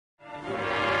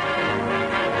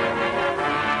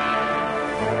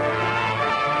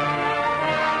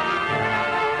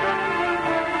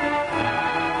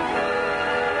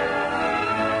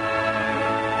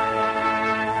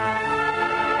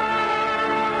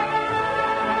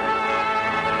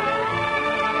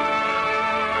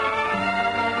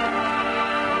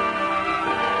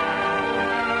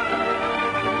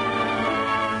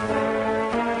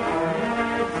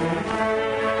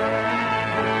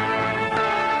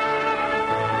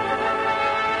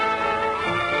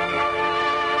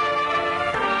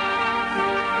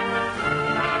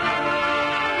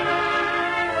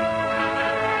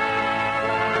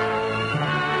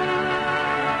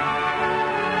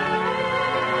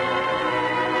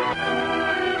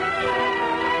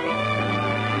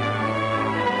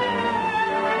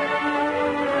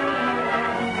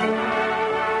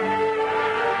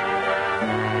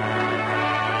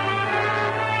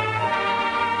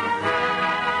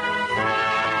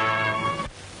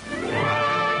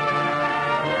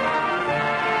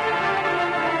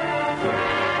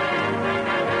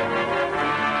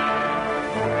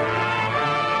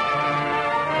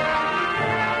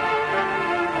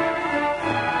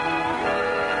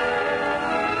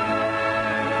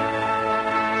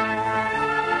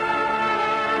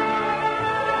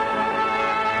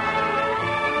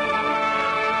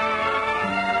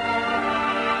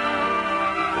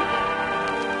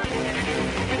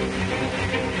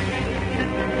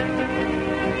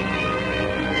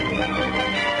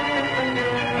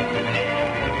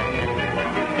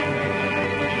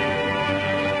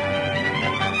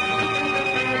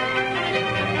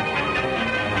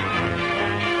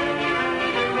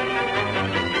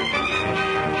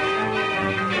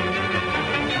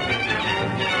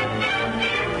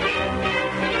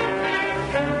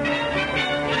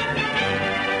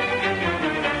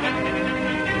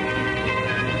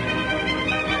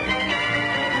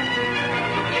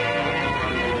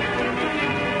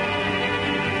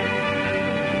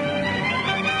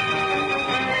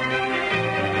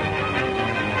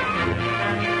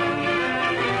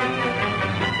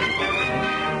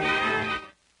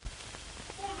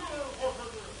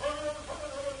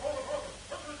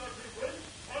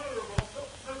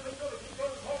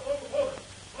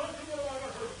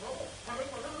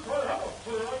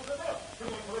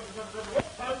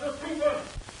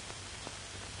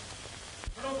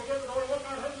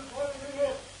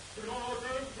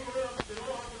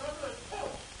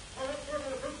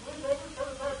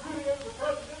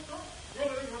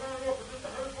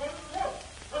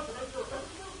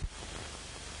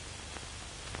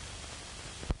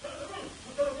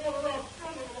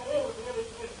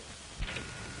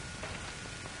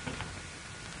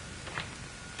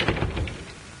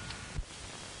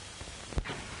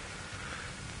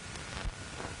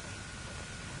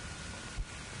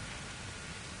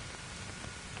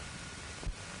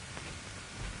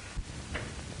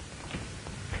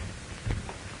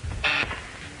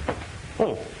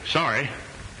Oh, sorry.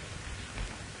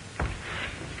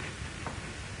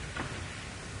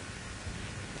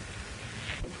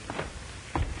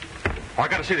 Oh, I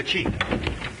gotta see the chief.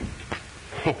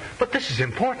 Oh, but this is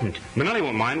important. Manelli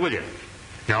won't mind, will you?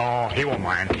 No, he won't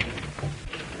mind.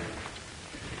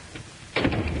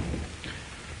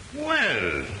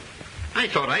 Well, I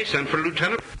thought I sent for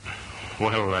Lieutenant.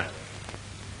 Well,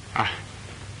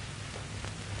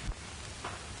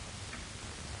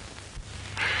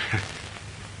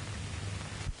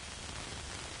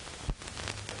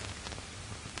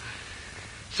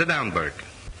 Sit down, Burke.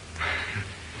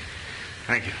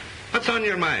 Thank you. What's on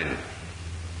your mind?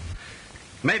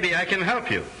 Maybe I can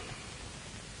help you.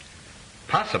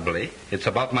 Possibly it's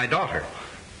about my daughter.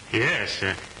 Yes,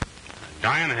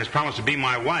 Diana has promised to be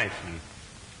my wife, and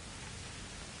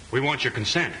we want your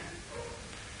consent.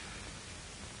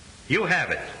 You have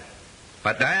it.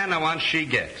 What Diana wants, she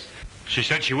gets. She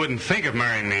said she wouldn't think of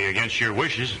marrying me against your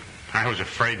wishes. I was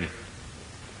afraid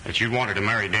that you'd want her to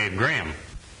marry Dave Graham.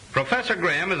 Professor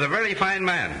Graham is a very fine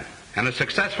man and a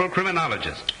successful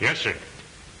criminologist. Yes, sir.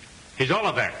 He's all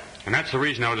of that, and that's the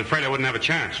reason I was afraid I wouldn't have a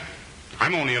chance.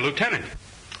 I'm only a lieutenant.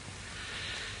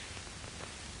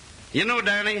 You know,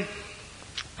 Danny,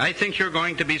 I think you're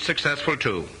going to be successful,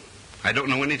 too. I don't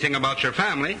know anything about your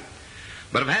family,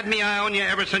 but I've had me eye on you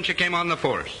ever since you came on the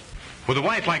force. With a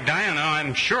wife like Diana,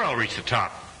 I'm sure I'll reach the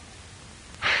top.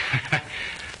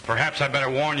 Perhaps I better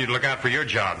warn you to look out for your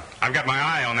job. I've got my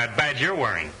eye on that badge you're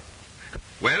wearing.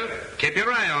 Well, keep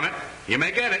your eye on it. You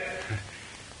may get it.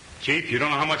 Chief, you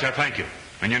don't know how much I thank you,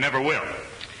 and you never will.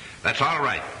 That's all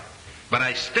right. But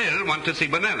I still want to see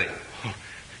Bonelli. Oh,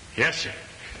 yes, sir.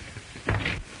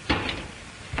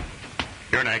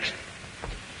 You're next.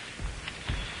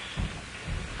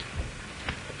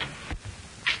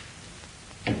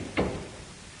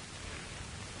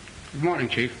 Good morning,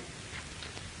 Chief.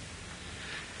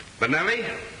 Bonelli,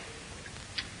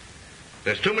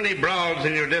 there's too many brawls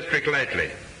in your district lately.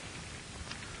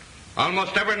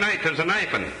 Almost every night there's a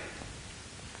knifing.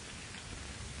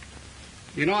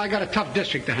 You know, I got a tough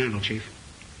district to handle, Chief.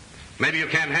 Maybe you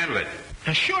can't handle it.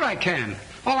 Sure I can.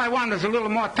 All I want is a little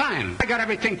more time. I got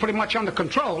everything pretty much under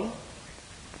control.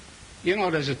 You know,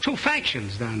 there's two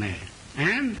factions down there.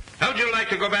 And? How'd you like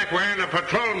to go back wearing a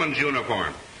patrolman's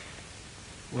uniform?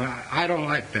 Well, I don't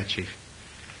like that, Chief.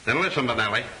 Then listen,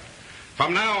 Bonelli.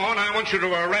 From now on, I want you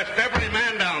to arrest every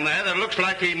man down there that looks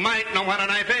like he might know what a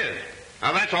knife is.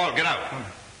 Now, that's all. Get out.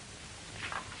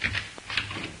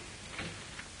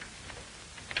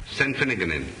 Send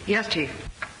Finnegan in. Yes, Chief.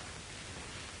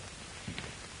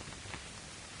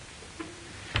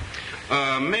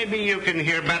 Maybe you can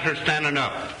hear better standing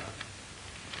up.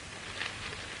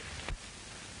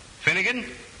 Finnegan,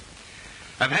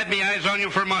 I've had my eyes on you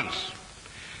for months.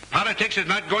 Politics is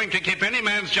not going to keep any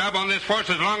man's job on this force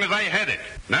as long as I head it.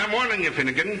 Now, I'm warning you,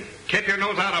 Finnegan. Keep your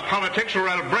nose out of politics or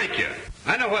I'll break you.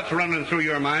 I know what's running through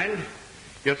your mind.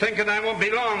 You're thinking I won't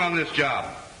be long on this job.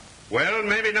 Well,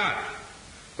 maybe not.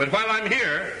 But while I'm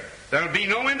here, there'll be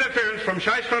no interference from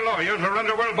shyster lawyers or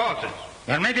underworld bosses.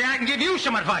 Well, maybe I can give you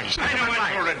some advice. I don't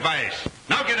want your advice.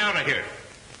 Now get out of here.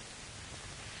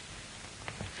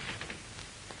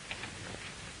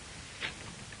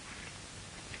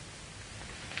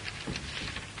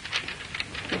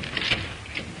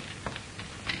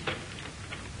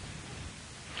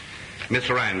 Miss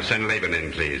Ryan, send Laban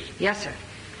in, please. Yes, sir.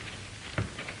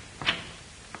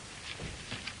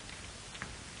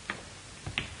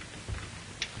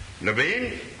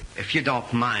 Levine? If you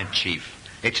don't mind, Chief,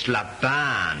 it's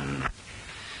Laban.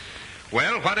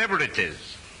 Well, whatever it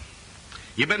is,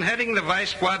 you've been heading the vice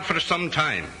squad for some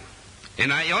time,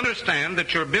 and I understand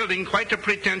that you're building quite a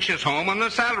pretentious home on the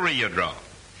salary you draw.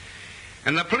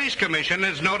 And the police commission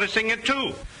is noticing it,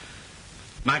 too.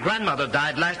 My grandmother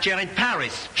died last year in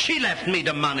Paris. She left me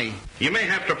the money. You may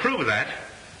have to prove that.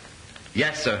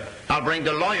 Yes, sir. I'll bring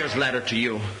the lawyer's letter to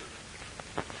you.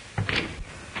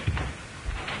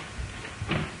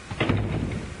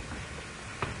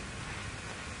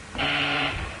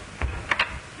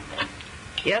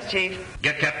 Yes, Chief.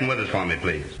 Get Captain Withers for me,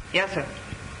 please. Yes, sir.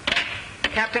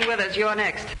 Captain Withers, you're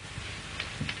next.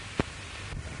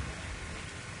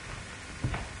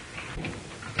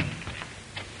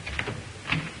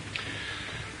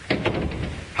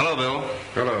 Hello, Bill.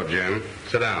 Hello, Jim.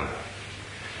 Sit down.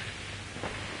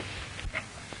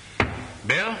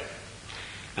 Bill,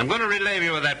 I'm going to relieve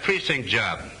you of that precinct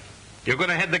job. You're going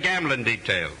to head the gambling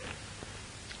detail.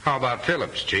 How about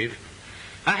Phillips, Chief?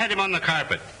 I had him on the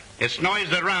carpet. It's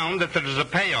noised around that there's a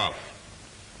payoff.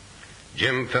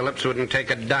 Jim Phillips wouldn't take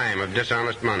a dime of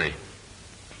dishonest money.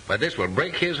 But this will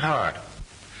break his heart.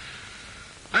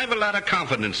 I've a lot of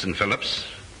confidence in Phillips,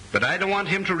 but I don't want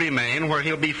him to remain where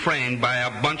he'll be framed by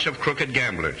a bunch of crooked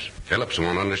gamblers. Phillips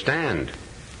won't understand.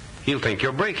 He'll think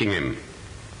you're breaking him.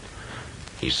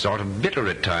 He's sort of bitter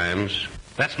at times.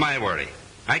 That's my worry.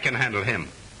 I can handle him.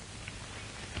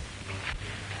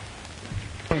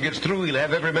 When he gets through, he'll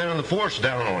have every man on the force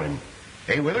down on him.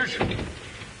 Hey, Withers?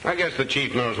 I guess the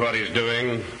chief knows what he's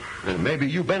doing. And maybe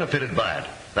you benefited by it.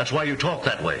 That's why you talk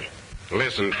that way.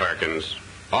 Listen, Perkins.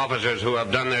 Officers who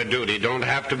have done their duty don't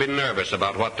have to be nervous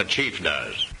about what the chief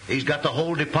does. He's got the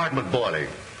whole department boiling.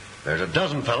 There's a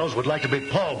dozen fellows would like to be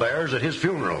pallbearers at his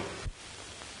funeral.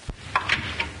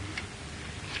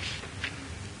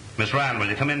 Miss Ryan, will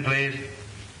you come in, please?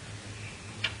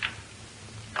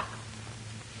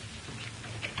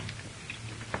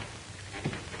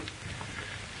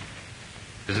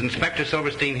 Is Inspector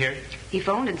Silverstein here? He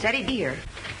phoned and said he'd be here.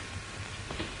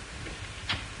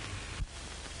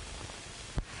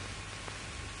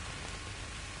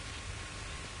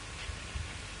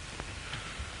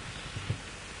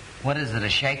 What is it, a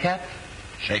shake-up?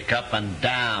 Shake up and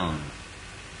down.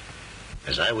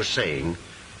 As I was saying,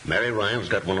 Mary Ryan's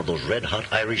got one of those red-hot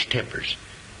Irish tempers.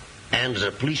 And as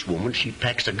a policewoman, she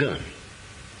packs a gun.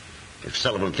 If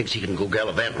Sullivan thinks he can go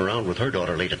gallivanting around with her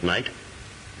daughter late at night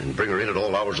and bring her in at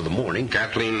all hours of the morning...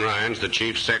 Kathleen Ryan's the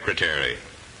chief's secretary.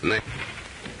 And they...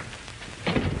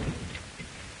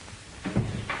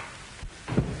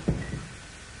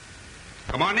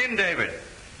 Come on in, David.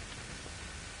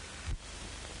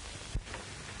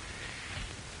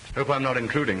 Hope I'm not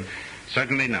intruding.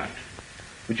 Certainly not.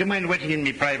 Would you mind waiting in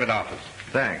my private office?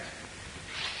 Thanks.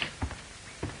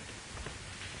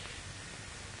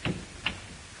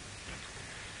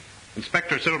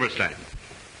 Inspector Silverstein.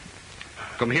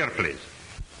 Come here, please.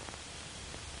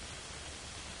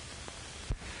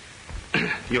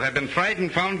 You have been tried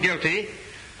and found guilty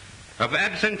of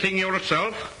absenting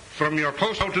yourself from your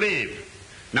post out leave.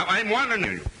 Now, I'm warning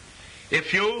you.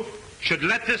 If you should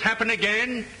let this happen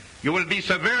again, you will be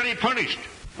severely punished.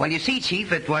 Well, you see,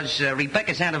 Chief, it was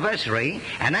Rebecca's anniversary,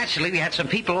 and actually we had some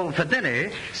people over for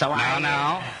dinner, so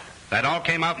Now, that all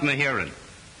came out in the hearing.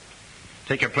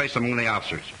 Take your place among the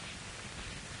officers.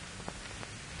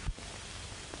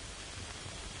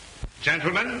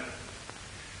 Gentlemen,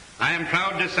 I am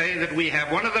proud to say that we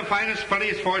have one of the finest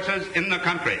police forces in the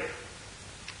country.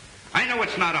 I know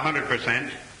it's not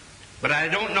 100%, but I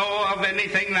don't know of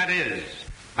anything that is.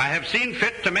 I have seen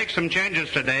fit to make some changes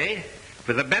today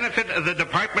for the benefit of the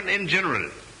department in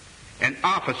general and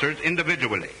officers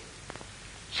individually.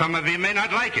 Some of you may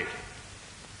not like it.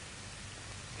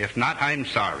 If not, I'm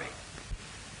sorry.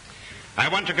 I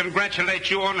want to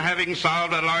congratulate you on having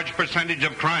solved a large percentage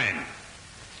of crime.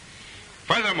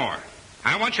 Furthermore,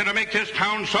 I want you to make this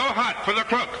town so hot for the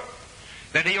crook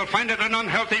that he'll find it an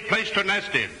unhealthy place to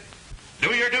nest in.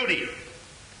 Do your duty.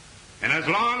 And as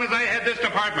long as I head this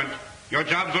department, your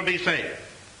jobs will be safe.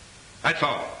 That's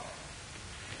all.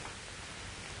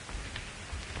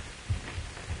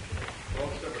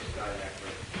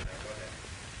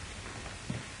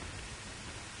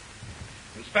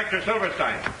 Inspector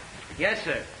Silverstein. Yes,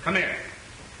 sir. Come here.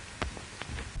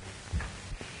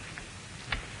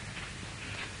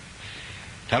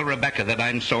 Tell Rebecca that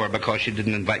I'm sore because she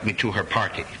didn't invite me to her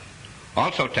party.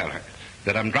 Also tell her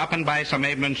that I'm dropping by some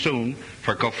evening soon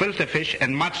for gefilte fish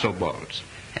and matzo balls.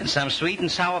 And some sweet and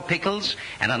sour pickles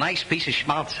and a nice piece of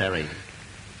schmaltz-herring.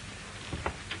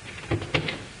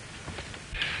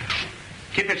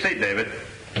 Keep your seat, David.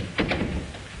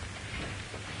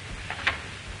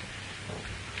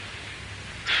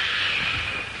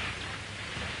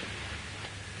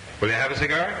 Will you have a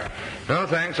cigar? No,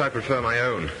 thanks. I prefer my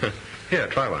own. Here,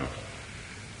 try one.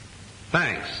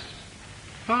 Thanks.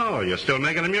 Oh, you're still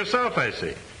making them yourself, I see.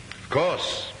 Of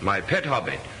course, my pet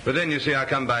hobby. But then, you see, I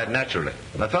come by it naturally.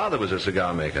 My father was a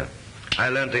cigar maker. I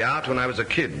learned the art when I was a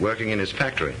kid, working in his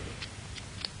factory.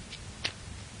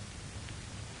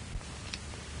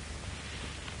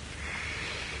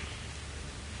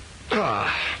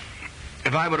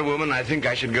 If I were a woman, I think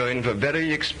I should go in for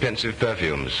very expensive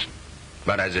perfumes.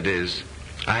 But as it is,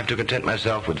 I have to content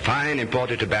myself with fine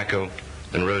imported tobacco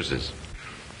and roses.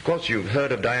 Of course, you've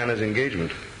heard of Diana's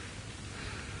engagement.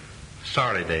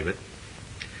 Sorry, David.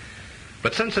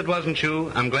 But since it wasn't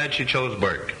you, I'm glad she chose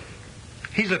Burke.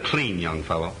 He's a clean young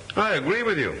fellow. I agree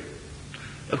with you.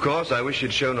 Of course, I wish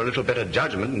she'd shown a little better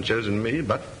judgment and chosen me,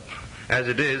 but as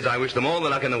it is, I wish them all the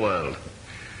luck in the world.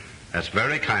 That's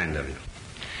very kind of you.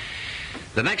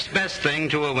 The next best thing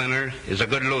to a winner is a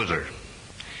good loser.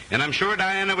 And I'm sure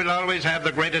Diana will always have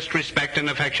the greatest respect and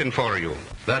affection for you.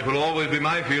 That will always be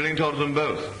my feeling towards them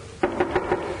both.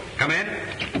 Come in.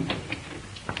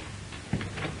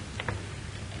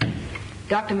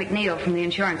 Dr. McNeil from the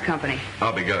insurance company.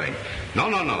 I'll be going. No.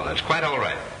 That's quite all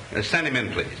right. Send him in,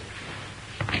 please.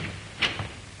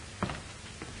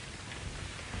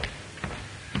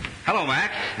 Hello,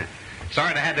 Mac.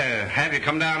 Sorry to have you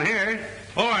come down here.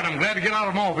 All right, I'm glad to get out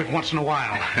of office once in a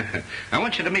while. I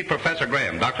want you to meet Professor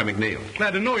Graham, Dr. McNeil.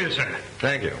 Glad to know you, sir.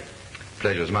 Thank you.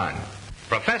 Pleasure's mine.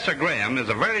 Professor Graham is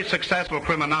a very successful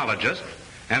criminologist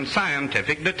and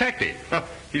scientific detective. Oh,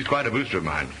 he's quite a booster of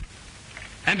mine.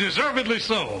 And deservedly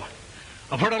so.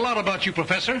 I've heard a lot about you,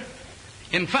 Professor.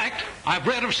 In fact, I've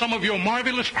read of some of your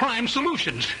marvelous crime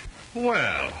solutions.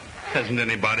 Well, hasn't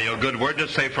anybody a good word to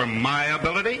say for my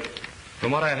ability?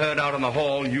 From what I heard out in the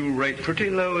hall, you rate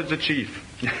pretty low as the chief.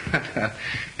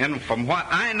 And from what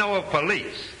I know of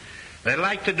police, they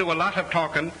like to do a lot of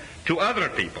talking to other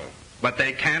people, but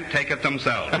they can't take it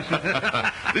themselves.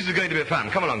 This is going to be fun.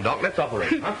 Come along, Doc. Let's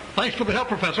operate. Huh? Thanks for the help,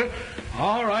 Professor.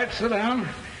 All right, sit down.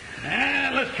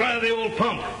 Let's try the old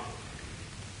pump.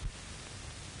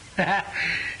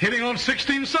 Hitting on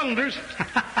 16 cylinders.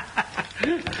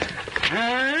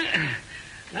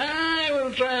 I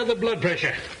will try the blood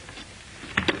pressure.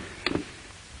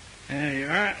 There you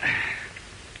are.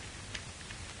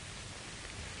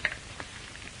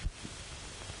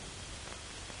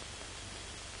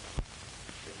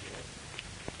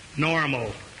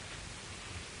 Normal.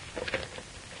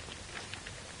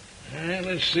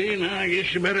 Let's see. Now, I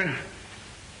guess you better...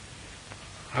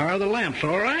 Are the lamps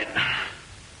all right?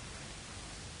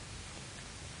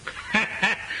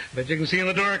 Bet you can see in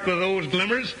the dark with those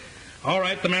glimmers. All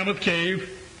right, the Mammoth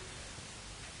Cave.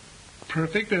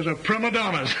 Perfect as a prima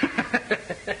donna's. All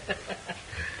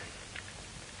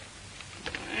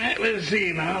right, let's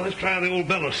see now. Let's try the old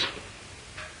bellows.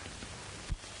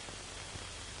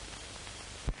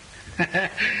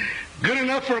 Good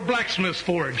enough for a blacksmith's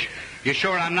forge. You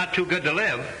sure I'm not too good to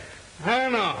live? I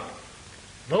don't know.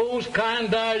 Those kind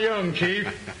die young,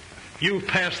 Chief. You've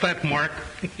passed that mark.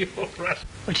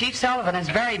 Well, Chief Sullivan is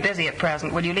very busy at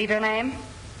present. Will you leave your name?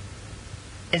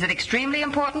 Is it extremely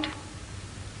important?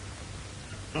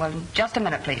 Well, just a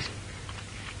minute, please.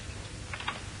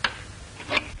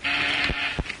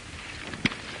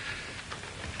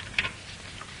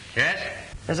 Yes?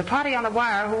 There's a party on the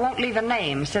wire who won't leave a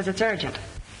name. Says it's urgent.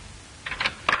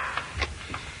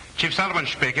 Chief Sullivan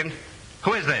speaking.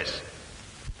 Who is this?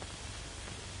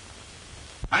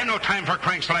 I no time for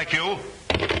cranks like you.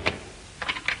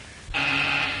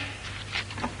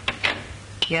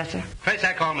 Yes, sir. Trace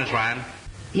that call, Miss Ryan.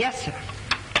 Yes, sir.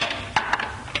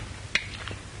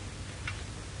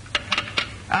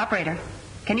 Operator,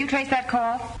 can you trace that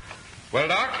call? Well,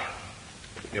 Doc,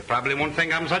 you probably won't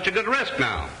think I'm such a good risk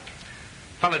now.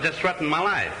 Fella just threatened my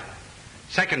life.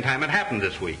 Second time it happened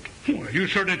this week. Well, you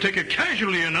certainly take it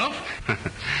casually enough.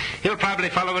 He'll probably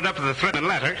follow it up with a threatening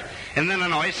letter and then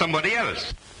annoy somebody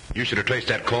else. You should have traced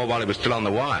that call while it was still on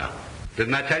the wire.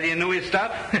 Didn't I tell you he knew his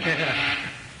stuff?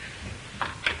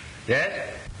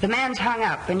 Yes? The man's hung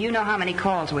up, and you know how many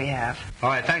calls we have. All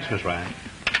right, thanks, Miss Ryan.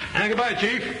 And goodbye,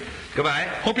 Chief. Goodbye.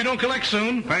 Hope you don't collect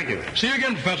soon. Thank you. See you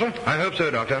again, Professor. I hope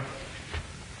so, Doctor.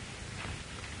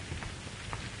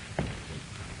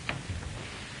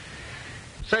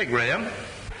 Say, Graham,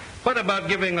 what about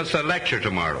giving us a lecture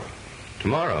tomorrow?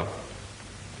 Tomorrow?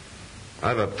 I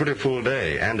have a pretty full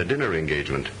day and a dinner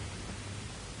engagement.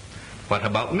 What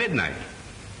about midnight?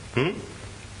 Do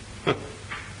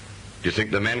you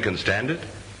think the men can stand it?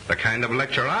 The kind of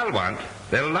lecture I'll want,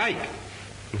 they'll like.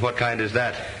 What kind is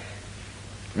that?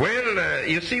 Well,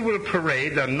 you see, we'll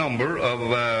parade a number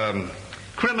of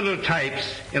criminal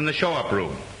types in the show-up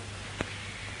room.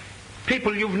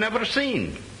 People you've never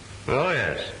seen. Oh,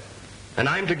 yes. And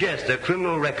I'm to guess their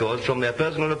criminal records from their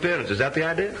personal appearance. Is that the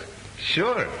idea?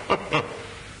 Sure.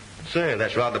 Say,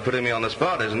 that's rather putting me on the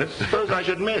spot, isn't it? Suppose I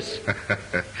should miss.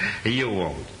 You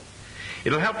won't.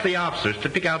 It'll help the officers to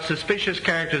pick out suspicious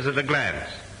characters at a glance.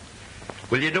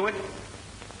 Will you do it?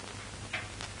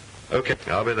 Okay,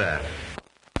 I'll be there.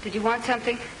 Did you want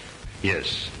something?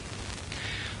 Yes.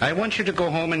 I want you to go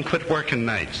home and quit working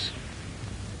nights.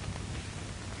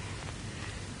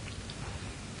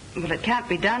 Well, it can't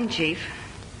be done, Chief.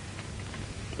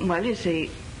 Well, you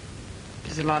see,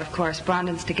 there's a lot of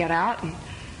correspondence to get out and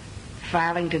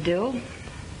filing to do.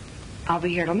 I'll be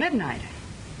here till midnight.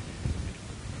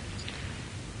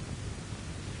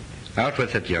 Out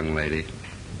with it, young lady.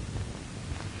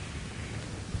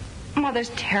 Mother's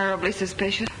terribly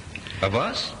suspicious. Of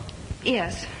us?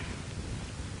 Yes.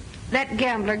 That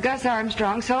gambler, Gus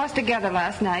Armstrong, saw us together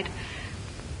last night,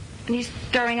 and he's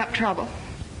stirring up trouble.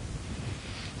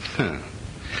 Huh.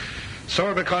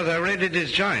 Sore because I raided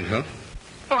his joint, huh?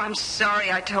 Oh, I'm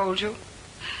sorry I told you.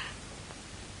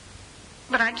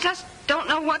 But I just don't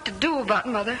know what to do about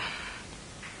Mother.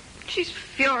 She's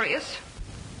furious.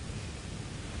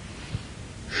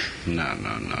 No.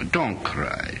 Don't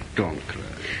cry. Don't cry.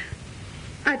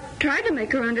 I tried to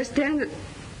make her understand that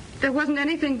there wasn't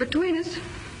anything between us.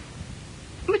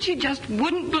 But she just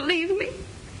wouldn't believe me.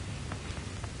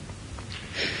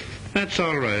 That's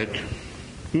all right.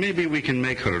 Maybe we can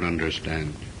make her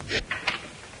understand.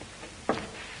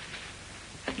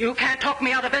 You can't talk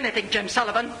me out of anything, Jim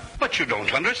Sullivan. But you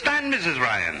don't understand, Mrs.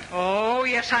 Ryan. Oh,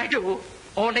 yes, I do.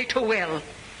 Only too well.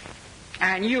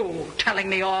 And you telling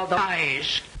me all the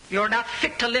lies. You're not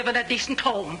fit to live in a decent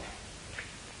home.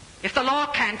 If the law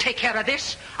can't take care of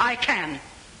this, I can.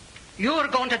 You're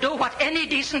going to do what any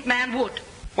decent man would.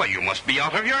 Well, you must be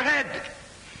out of your head.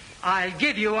 I'll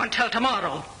give you until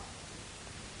tomorrow.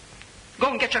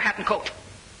 Go and get your hat and coat.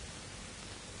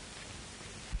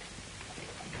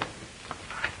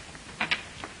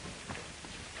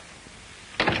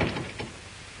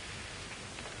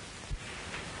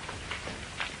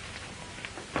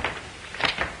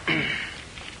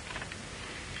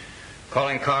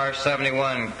 Calling car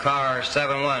 71, car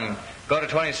 71. Go to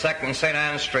 22nd and St.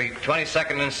 Anne Street,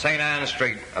 22nd and St. Anne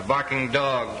Street. A barking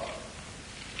dog.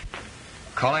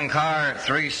 Calling car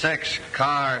 36,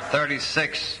 car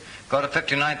 36. Go to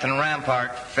 59th and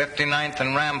Rampart, 59th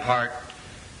and Rampart.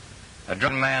 A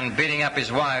drunken man beating up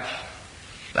his wife.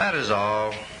 That is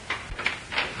all.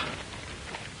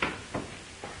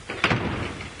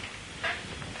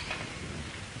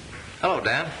 Hello,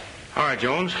 Dan. All right,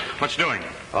 Jones. What's doing?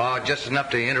 Oh, just enough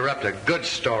to interrupt a good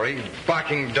story.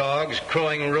 Barking dogs,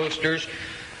 crowing roosters,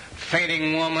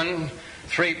 fainting woman,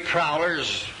 3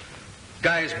 prowlers,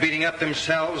 guys beating up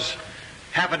themselves,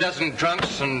 half a dozen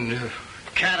drunks, and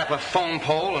cat up a phone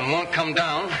pole and won't come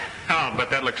down. Oh, but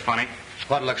that looks funny.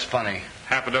 What looks funny?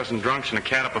 Half a dozen drunks and a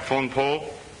cat up a phone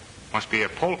pole. Must be a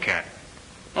polecat.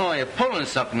 Oh, you're pulling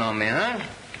something on me, huh?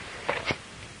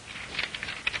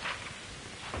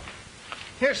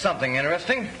 Here's something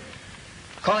interesting.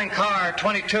 Calling car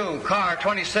 22, car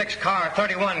 26, car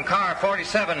 31, car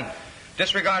 47.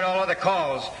 Disregard all other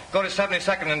calls. Go to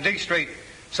 72nd and D Street,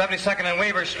 72nd and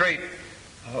Weaver Street.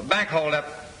 Bank holdup.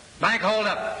 Bank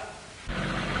holdup.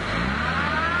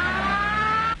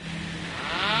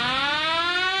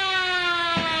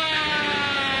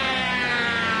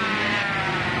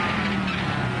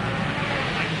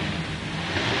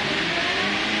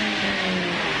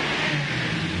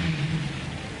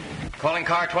 Calling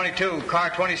car 22, car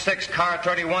 26, car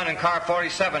 31, and car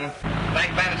 47.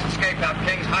 Bank bandits escaped out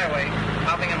Kings Highway,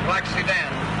 hopping in black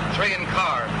sedan. 3 in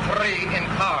car, 3 in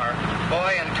car.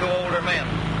 Boy and 2 older men.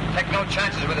 Take no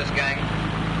chances with this gang.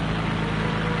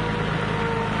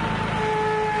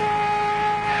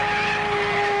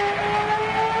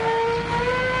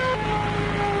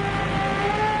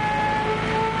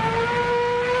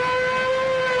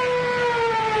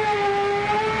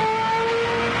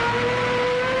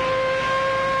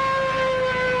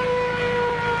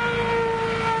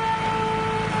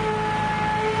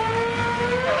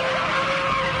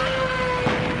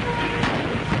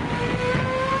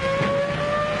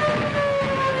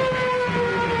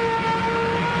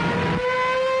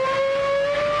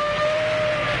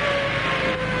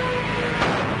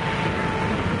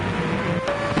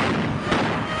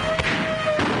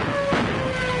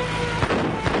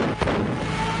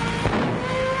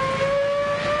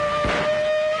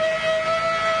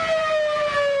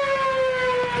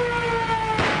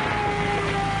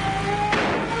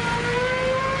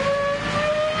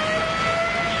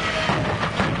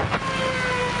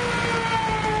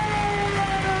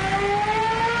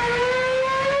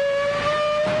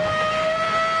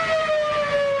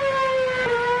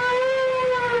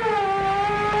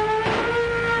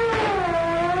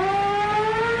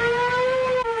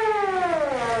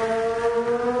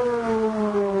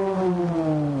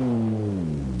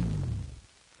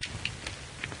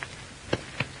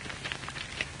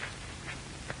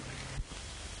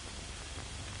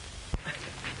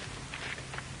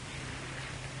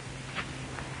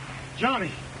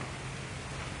 Johnny.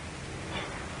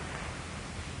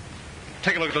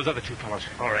 Take a look at those other 2 fellows.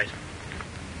 All right.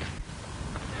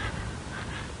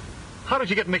 How did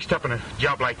you get mixed up in a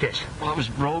job like this? Well, I was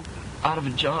broke, out of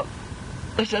a job.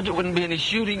 They said there wouldn't be any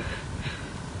shooting.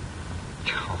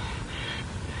 Oh.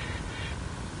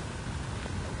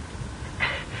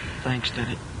 Thanks,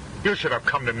 Daddy. You should have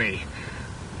come to me.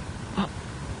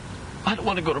 I don't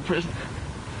want to go to prison.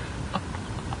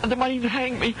 They might even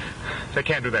hang me. They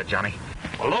can't do that, Johnny.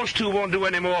 Well, those 2 won't do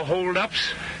any more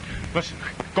hold-ups. Listen,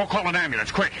 go call an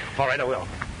ambulance, quick. All right, I will.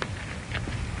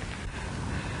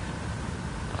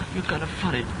 I feel kind of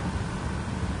funny.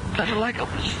 Kind of like I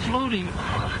was floating.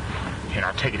 Here,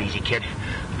 now, take it easy, kid.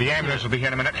 The ambulance will be here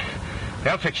in a minute.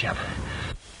 They'll fix you up.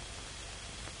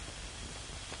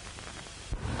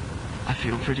 I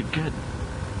feel pretty good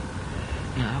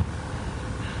now.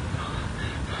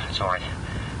 It's all right.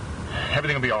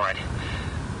 Everything will be all right.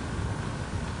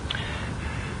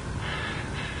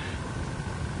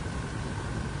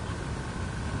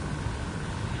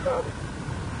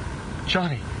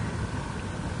 Johnny.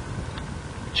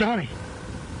 Johnny.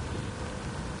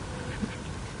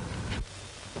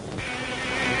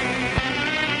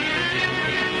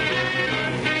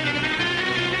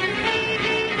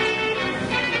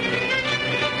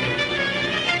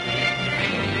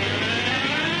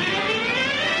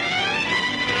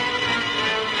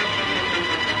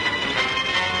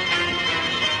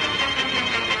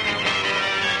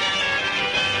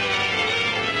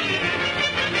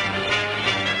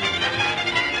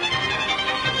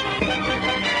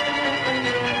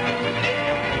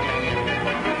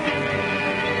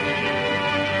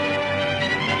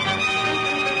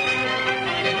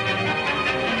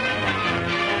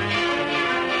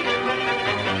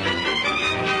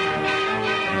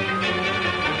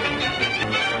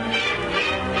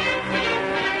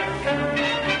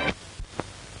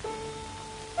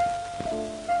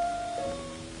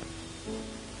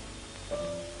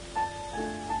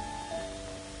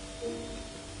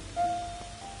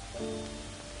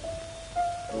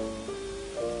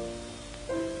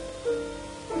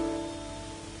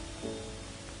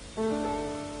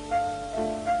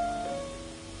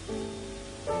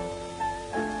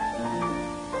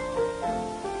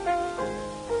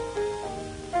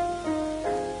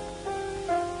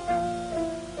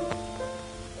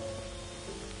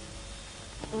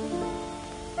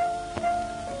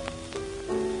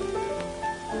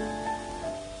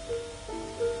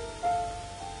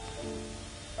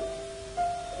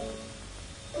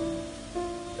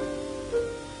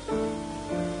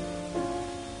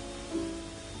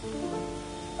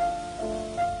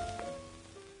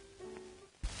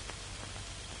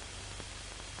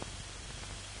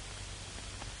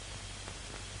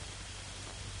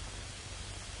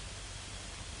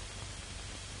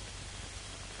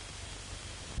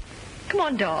 Come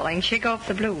on, darling, shake off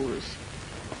the blues.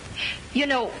 You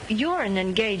know, you're an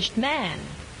engaged man.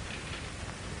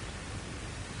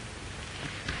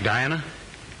 Diana,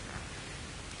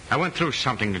 I went through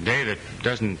something today that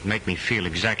doesn't make me feel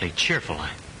exactly cheerful.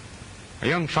 A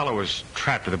young fellow was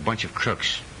trapped with a bunch of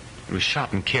crooks. He was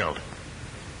shot and killed.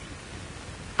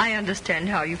 I understand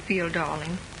how you feel,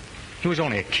 darling. He was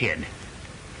only a kid.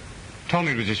 Told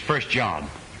me it was his first job,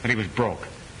 but he was broke.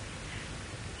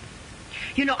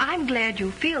 You know, I'm glad you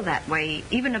feel that way,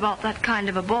 even about that kind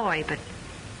of a boy,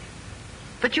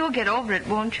 but you'll get over it,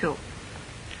 won't you?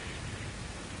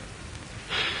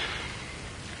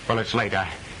 Well, it's late.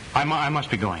 I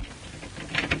must be going.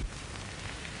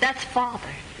 That's Father.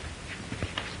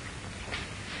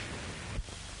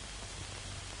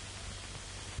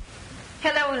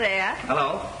 Hello there.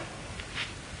 Hello.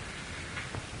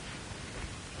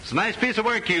 It's a nice piece of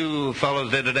work you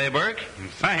fellows did today, Burke.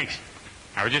 Thanks.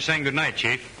 I was just saying good night,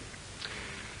 Chief.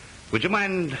 Would you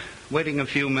mind waiting a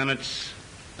few minutes?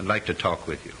 I'd like to talk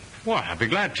with you. Well, I'd be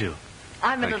glad to.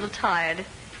 I'm a little tired.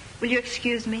 Will you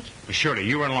excuse me? Surely.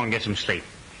 You run along and get some sleep.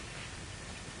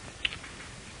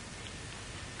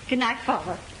 Good night,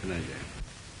 Father. Good night,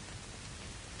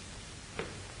 Jane.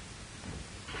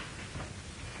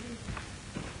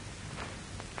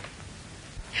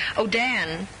 Oh,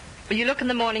 Dan, will you look in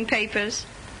the morning papers?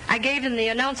 I gave them the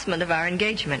announcement of our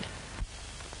engagement.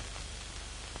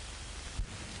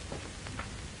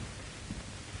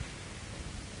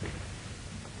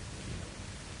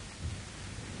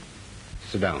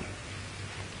 Sit down.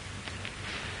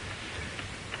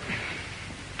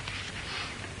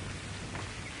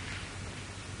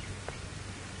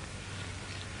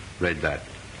 Read that.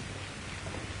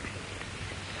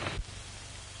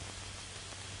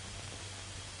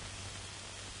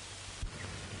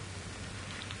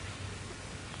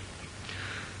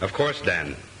 Of course,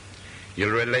 Dan, you'll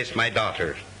release my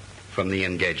daughter from the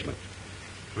engagement.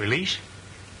 Release?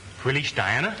 Release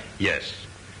Diana? Yes.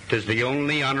 'Tis the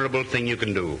only honorable thing you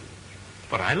can do.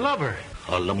 But I love her.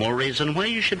 All the more reason why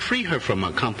you should free her from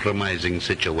a compromising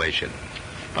situation.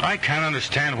 But I can't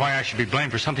understand why I should be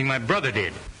blamed for something my brother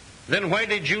did. Then why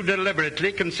did you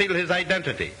deliberately conceal his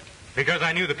identity? Because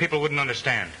I knew the people wouldn't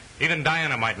understand. Even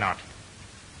Diana might not.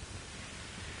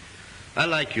 I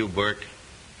like you, Burke.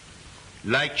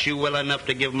 Liked you well enough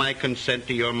to give my consent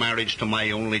to your marriage to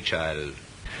my only child.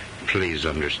 Please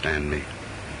understand me.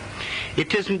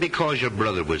 It isn't because your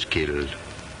brother was killed.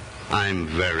 I'm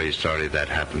very sorry that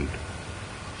happened.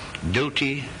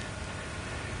 Duty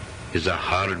is a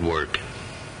hard work.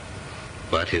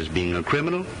 But his being a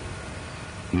criminal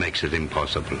makes it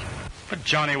impossible. But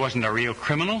Johnny wasn't a real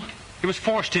criminal. He was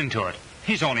forced into it.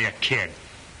 He's only a kid.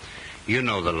 You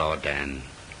know the law, Dan.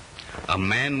 A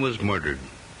man was murdered,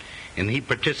 and he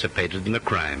participated in the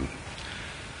crime.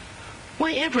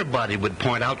 Why, everybody would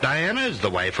point out Diana as the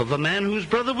wife of a man whose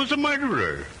brother was a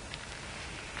murderer.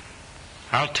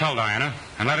 I'll tell Diana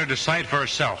and let her decide for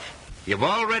herself. You've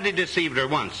already deceived her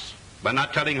once by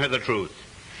not telling her the truth.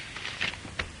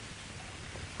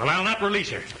 Well, I'll not release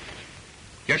her.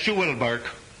 Yes, you will, Burke.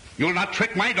 You'll not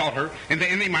trick my daughter into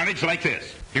any marriage like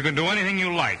this. You can do anything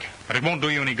you like, but it won't do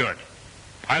you any good.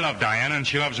 I love Diana and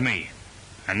she loves me.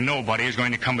 And nobody is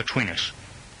going to come between us.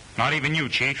 Not even you,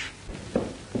 Chief.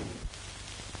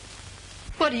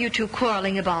 What are you two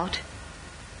quarreling about?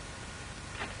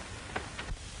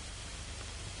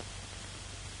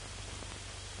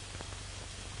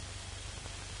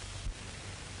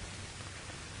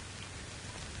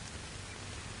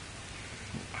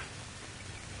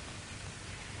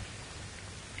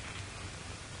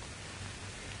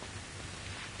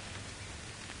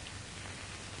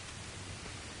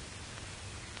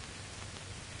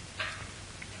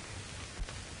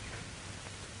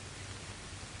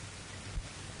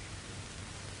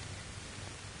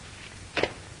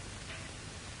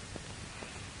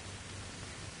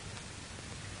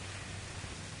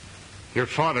 Your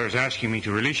father is asking me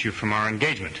to release you from our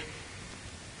engagement.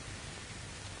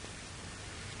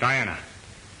 Diana,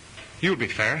 you'll be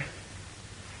fair.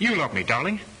 You love me,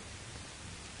 darling.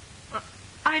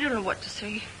 I don't know what to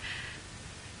say.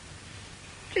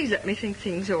 Please let me think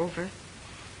things over.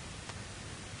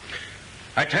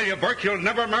 I tell you, Burke, you'll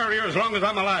never marry her as long as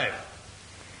I'm alive.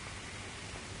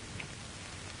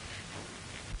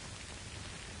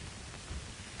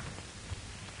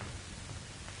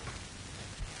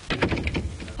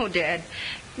 Oh, Dad.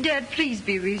 Dad, please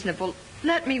be reasonable.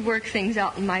 Let me work things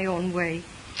out in my own way.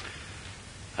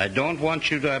 I don't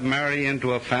want you to marry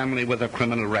into a family with a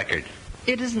criminal record.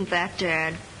 It isn't that,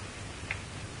 Dad.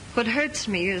 What hurts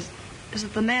me is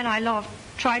that the man I love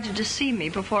tried to deceive me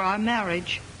before our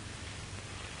marriage.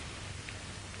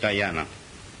 Diana,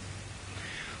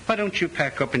 why don't you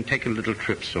pack up and take a little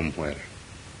trip somewhere?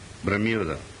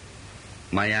 Bermuda,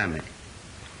 Miami,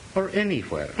 or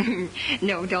anywhere.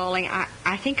 No, darling,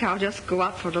 I think I'll just go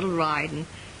out for a little ride, and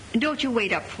don't you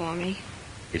wait up for me.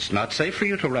 It's not safe for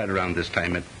you to ride around this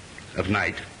time of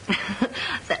night.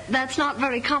 That's not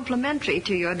very complimentary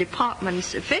to your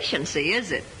department's efficiency,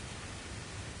 is it?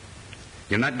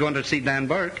 You're not going to see Dan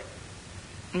Burke?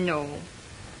 No.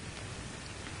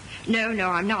 No,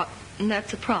 I'm not. And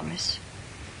that's a promise.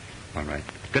 All right.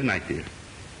 Good night, dear.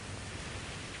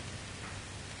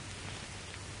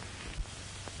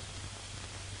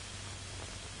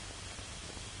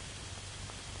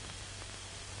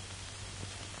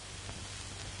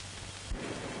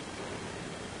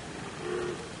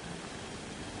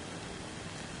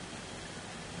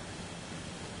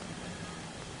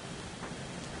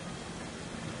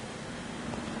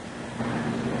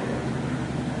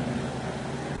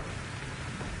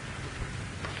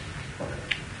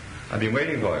 I've been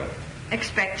waiting for you.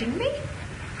 Expecting me?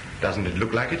 Doesn't it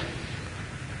look like it?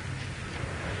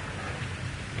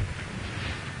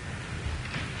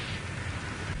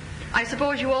 I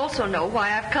suppose you also know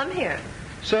why I've come here.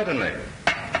 Certainly.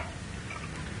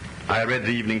 I read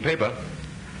the evening paper.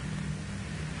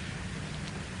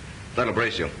 That'll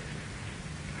brace you.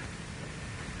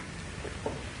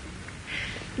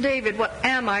 David, what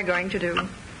am I going to do?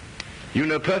 You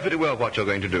know perfectly well what you're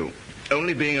going to do.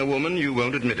 Only being a woman, you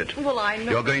won't admit it. Well, I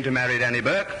know. You're going to marry Danny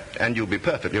Burke, and you'll be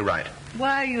perfectly right.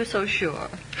 Why are you so sure?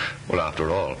 Well, after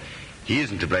all, he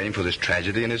isn't to blame for this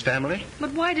tragedy in his family.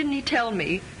 But why didn't he tell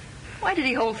me? Why did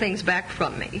he hold things back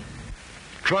from me?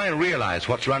 Try and realize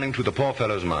what's running through the poor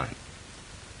fellow's mind.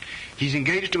 He's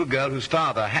engaged to a girl whose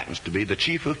father happens to be the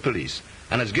chief of police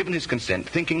and has given his consent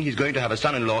thinking he's going to have a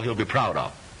son-in-law he'll be proud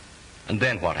of. And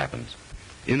then what happens?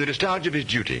 In the discharge of his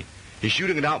duty, he's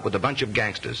shooting it out with a bunch of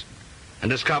gangsters and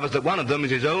discovers that one of them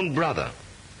is his own brother.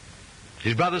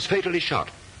 His brother's fatally shot,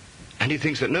 and he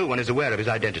thinks that no one is aware of his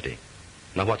identity.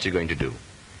 Now, what's he going to do?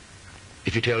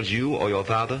 If he tells you or your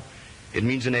father, it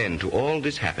means an end to all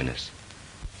this happiness.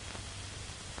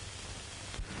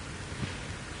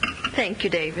 Thank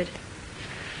you, David.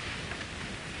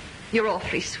 You're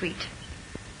awfully sweet.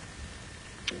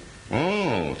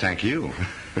 Oh, thank you.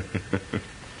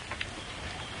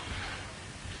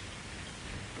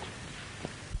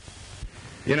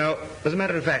 You know, as a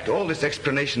matter of fact, all this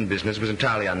explanation business was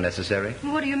entirely unnecessary.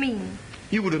 What do you mean?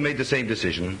 You would have made the same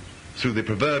decision through the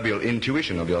proverbial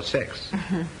intuition of your sex.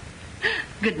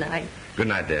 Good night. Good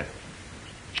night, dear.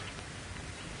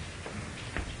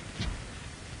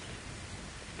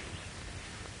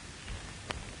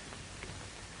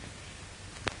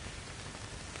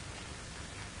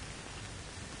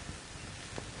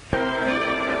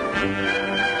 I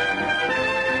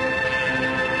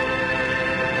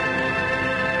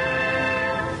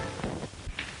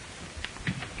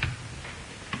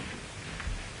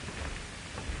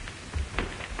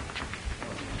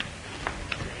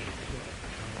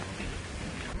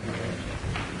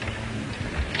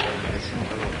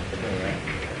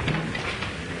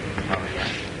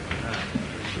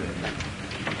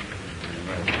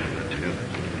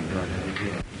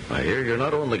hear you're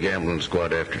not on the gambling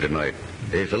squad after tonight.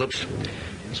 Hey, Phillips?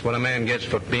 That's what a man gets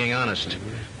for being honest.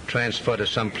 Transferred to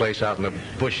someplace out in the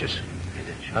bushes.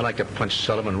 I'd like to punch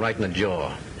Sullivan right in the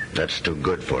jaw. That's too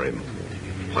good for him.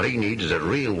 What he needs is a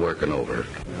real working over.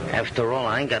 After all,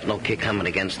 I ain't got no kick coming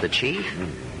against the chief.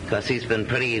 Because he's been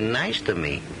pretty nice to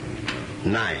me.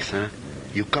 Nice, huh?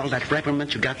 You call that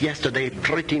reprimand you got yesterday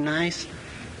pretty nice?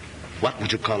 What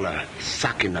would you call a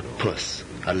sock in the puss?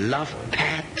 A love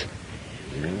pat?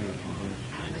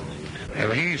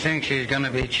 If he thinks he's going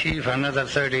to be chief another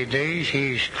 30 days,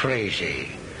 he's crazy.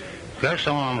 Gus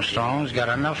Armstrong's got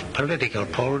enough political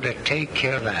pull to take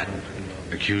care of that.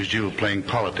 Accused you of playing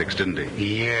politics, didn't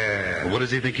he? Yeah. What does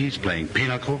he think he's playing,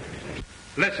 pinochle?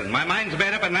 Listen, my mind's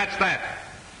made up and that's that.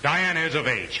 Diana is of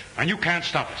age, and you can't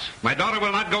stop us. My daughter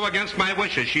will not go against my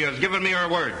wishes. She has given me her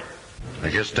word. I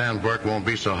guess Dan Burke won't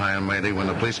be so high and mighty when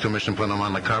the police commission put him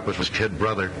on the carpet for his kid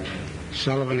brother.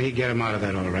 Sullivan, he'd get him out of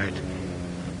that all right.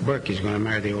 Burke is going to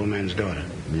marry the old man's daughter.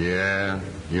 Yeah,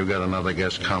 you got another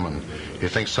guess coming. You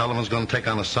think Sullivan's going to take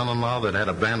on a son-in-law that had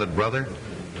a bandit brother?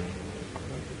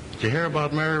 Did you hear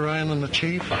about Mary Ryan and the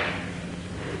chief?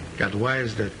 Got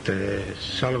wise that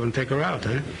Sullivan take her out,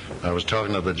 huh? I was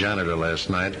talking to the janitor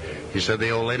last night. He said the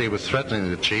old lady was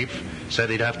threatening the chief, said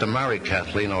he'd have to marry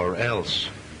Kathleen or else.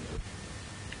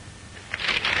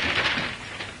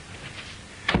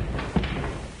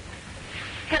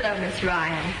 Hello, Miss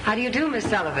Ryan. How do you do, Miss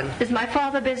Sullivan? Is my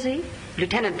father busy?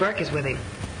 Lieutenant Burke is with him.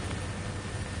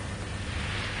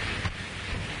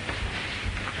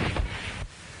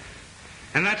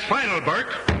 And that's final,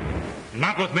 Burke.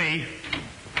 Not with me.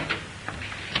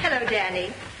 Hello,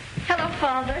 Danny. Hello,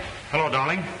 Father. Hello,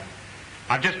 darling.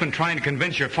 I've just been trying to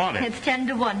convince your father. It's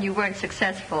 10-1 you weren't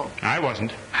successful. I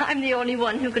wasn't. I'm the only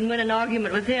one who can win an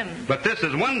argument with him. But this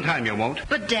is one time you won't.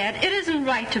 But, Dad, it isn't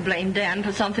right to blame Dan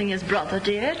for something his brother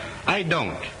did. I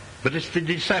don't. But it's the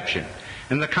deception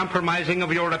and the compromising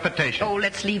of your reputation. Oh,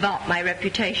 let's leave out my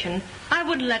reputation. I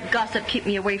wouldn't let gossip keep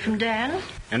me away from Dan.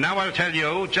 And now I'll tell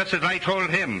you, just as I told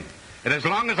him, that as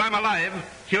long as I'm alive,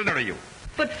 he'll marry you.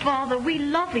 But, Father, we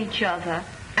love each other.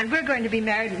 And we're going to be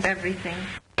married and everything.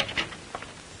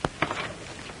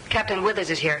 Captain Withers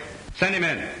is here. Send him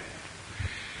in.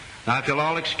 Now, if you'll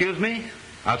all excuse me,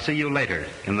 I'll see you later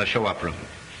in the show-up room.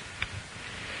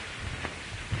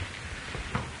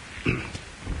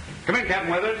 Come in,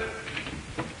 Captain Withers.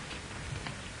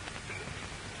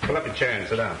 Pull up a chair and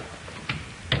sit down.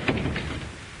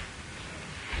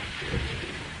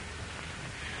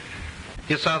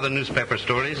 You saw the newspaper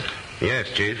stories?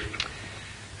 Yes, Chief.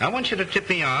 I want you to tip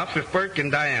me off if Burke and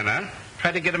Diana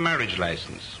try to get a marriage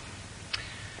license.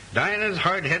 Diana's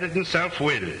hard-headed and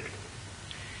self-willed.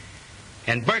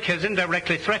 And Burke has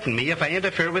indirectly threatened me if I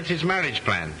interfere with his marriage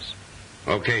plans.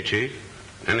 Okay, Chief.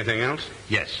 Anything else?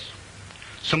 Yes.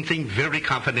 Something very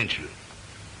confidential.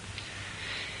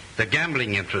 The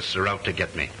gambling interests are out to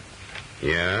get me.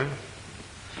 Yeah?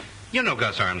 You know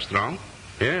Gus Armstrong.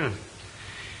 Yeah.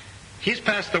 He's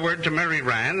passed the word to Mary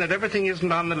Ryan that everything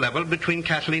isn't on the level between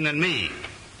Kathleen and me.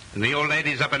 And the old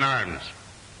lady's up in arms.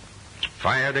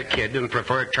 Fire the kid and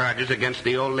prefer charges against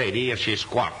the old lady if she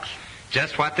squawks.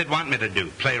 Just what they'd want me to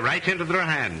do. Play right into their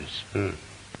hands.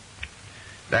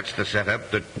 That's the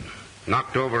setup that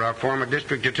knocked over our former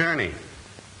district attorney.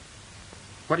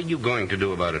 What are you going to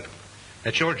do about it?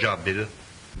 That's your job, Bill.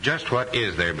 Just what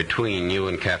is there between you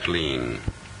and Kathleen?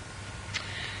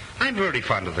 I'm very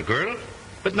fond of the girl,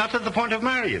 but not to the point of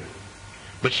marrying.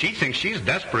 But she thinks she's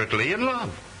desperately in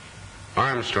love.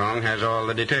 Armstrong has all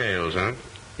the details, huh?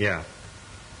 Yeah.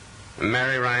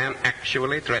 Mary Ryan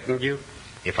actually threatened you?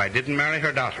 If I didn't marry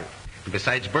her daughter.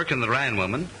 Besides Burke and the Ryan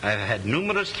woman, I've had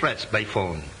numerous threats by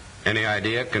phone. Any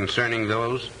idea concerning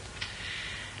those?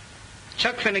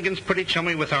 Chuck Finnegan's pretty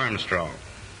chummy with Armstrong.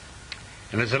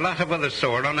 And there's a lot of other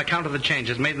sore on account of the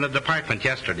changes made in the department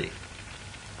yesterday.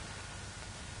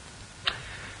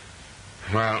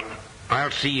 Well,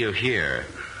 I'll see you here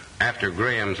after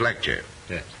Graham's lecture.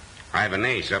 Yes. I have an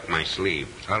ace up my sleeve.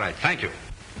 All right, thank you.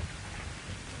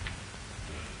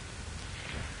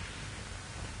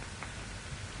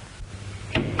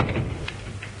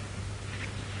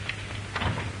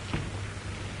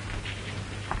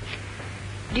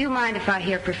 Do you mind if I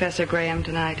hear Professor Graham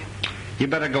tonight? You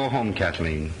better go home,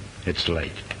 Kathleen. It's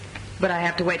late. But I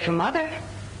have to wait for Mother.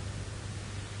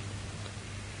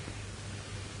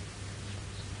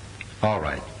 All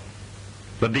right.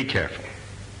 But be careful.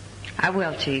 I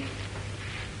will, Chief.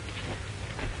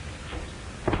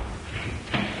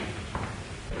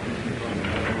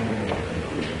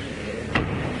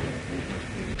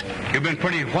 You've been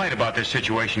pretty white about this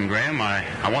situation, Graham. I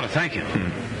want to thank you.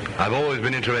 I've always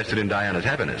been interested in Diana's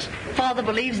happiness. Father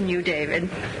believes in you, David.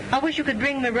 I wish you could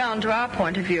bring him around to our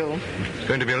point of view. It's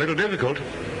going to be a little difficult,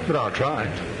 but I'll try.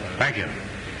 Thank you.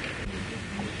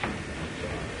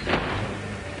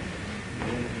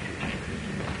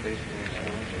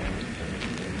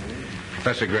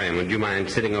 Professor Graham, would you mind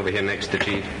sitting over here next to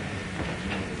Chief?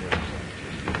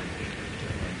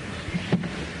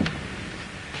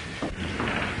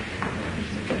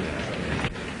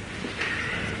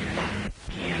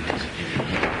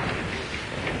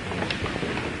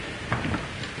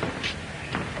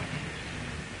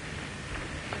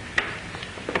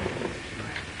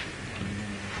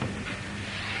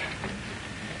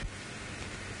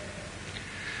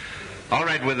 All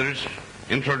right, Withers.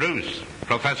 Introduce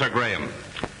Professor Graham.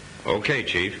 Okay,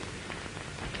 Chief.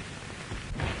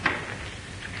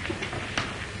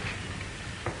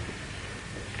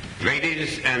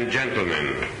 Ladies and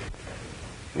gentlemen,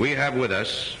 we have with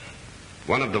us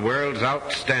one of the world's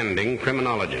outstanding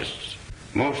criminologists.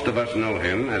 Most of us know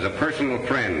him as a personal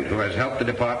friend who has helped the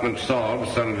department solve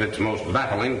some of its most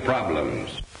baffling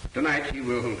problems. Tonight he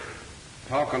will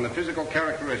talk on the physical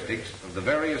characteristics of the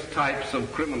various types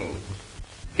of criminals.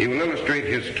 He will illustrate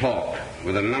his talk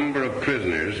with a number of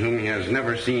prisoners whom he has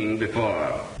never seen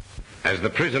before. As the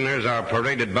prisoners are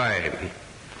paraded by him,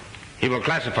 he will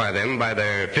classify them by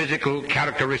their physical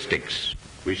characteristics.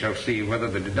 We shall see whether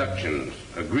the deductions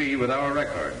agree with our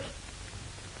records.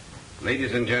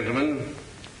 Ladies and gentlemen,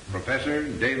 Professor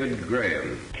David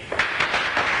Graham.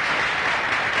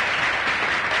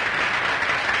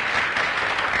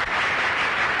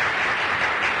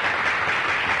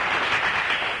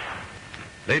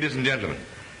 Ladies and gentlemen,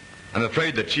 I'm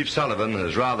afraid that Chief Sullivan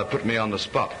has rather put me on the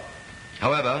spot.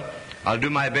 However, I'll do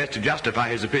my best to justify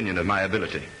his opinion of my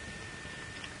ability.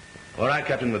 All right,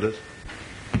 Captain Withers.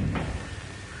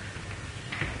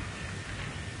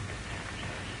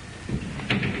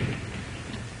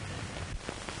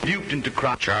 Duped into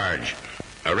crime. Charge.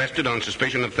 Arrested on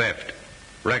suspicion of theft.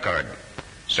 Record.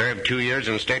 Served 2 years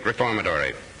in state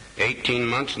reformatory. 18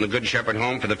 months in the Good Shepherd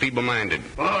Home for the feeble-minded.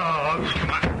 Oh,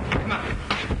 come on.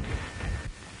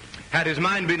 Had his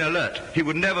mind been alert, he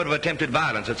would never have attempted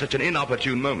violence at such an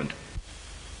inopportune moment.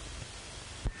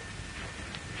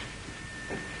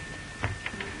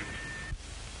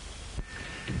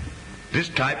 This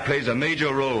type plays a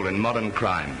major role in modern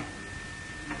crime.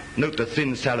 Note the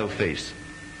thin, sallow face,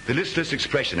 the listless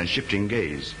expression and shifting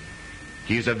gaze.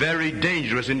 He is a very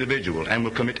dangerous individual and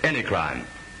will commit any crime.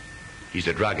 He's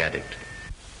a drug addict.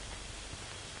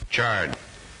 Charge.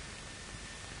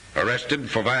 Arrested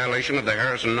for violation of the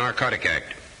Harrison Narcotic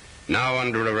Act. Now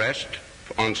under arrest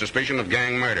on suspicion of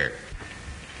gang murder.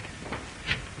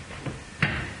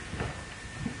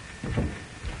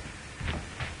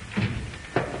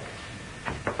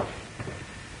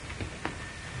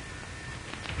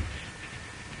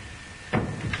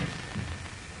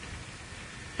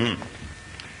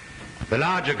 The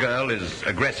larger girl is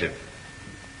aggressive.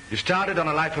 If started on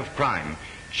a life of crime,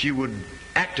 she would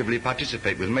actively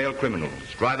participate with male criminals,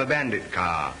 drive a bandit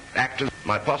car,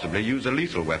 might possibly use a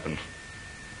lethal weapon.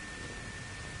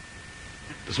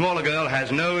 The smaller girl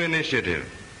has no initiative,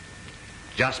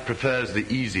 just prefers the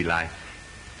easy life.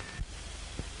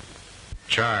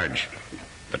 Charge.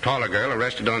 The taller girl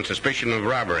arrested on suspicion of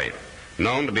robbery,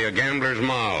 known to be a gambler's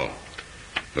moll.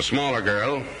 The smaller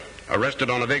girl arrested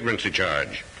on a vagrancy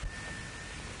charge.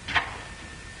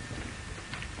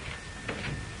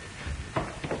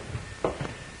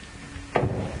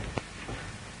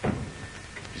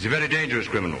 He's a very dangerous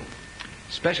criminal.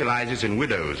 Specializes in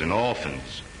widows and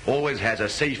orphans. Always has a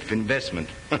safe investment.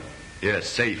 Yes,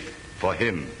 safe for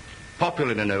him.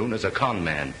 Popularly known as a con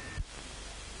man.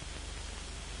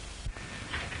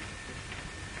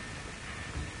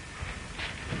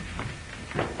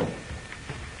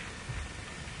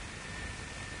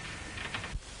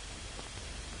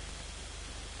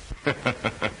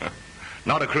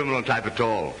 Not a criminal type at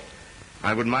all.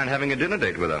 I wouldn't mind having a dinner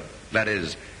date with her. That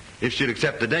is, if she'd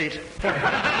accept the date.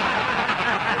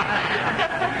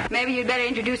 Maybe you'd better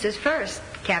introduce us first,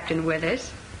 Captain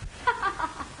Withers.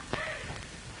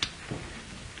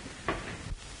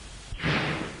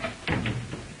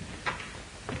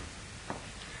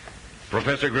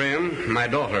 Professor Graham, my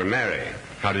daughter, Mary.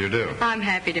 How do you do? I'm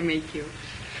happy to meet you.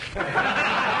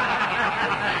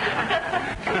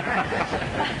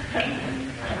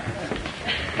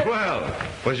 Well,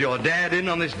 was your dad in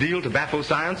on this deal to baffle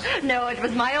science? No, it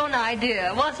was my own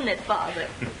idea, wasn't it, Father?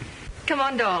 Come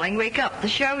on, darling, wake up. The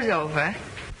show's over.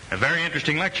 A very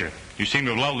interesting lecture. You seem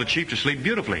to have lulled the chief to sleep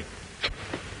beautifully.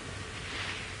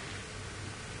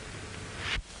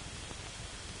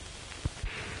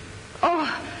 Oh,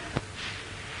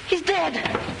 he's dead.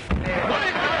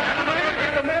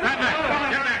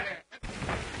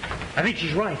 I think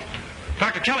she's right.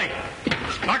 Dr. Kelly!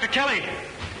 Dr. Kelly!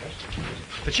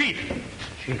 The chief.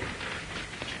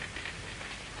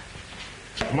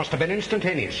 It must have been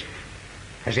instantaneous.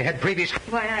 Has he had previous...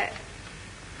 Why,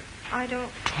 I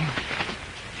don't...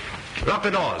 Lock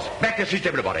the doors. Back your seats,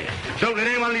 everybody. Don't let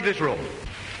anyone leave this room.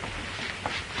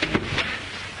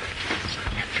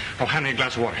 Oh, hand me a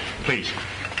glass of water, please.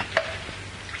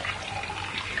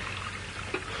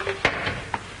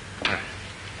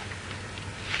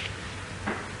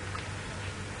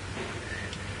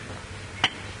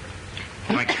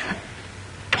 Thanks.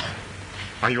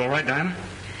 Are you all right, Diana?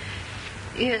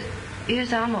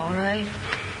 Yes, I'm all right.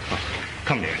 Oh,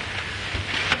 come, dear.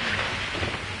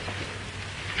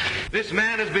 This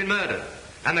man has been murdered,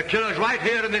 and the killer's right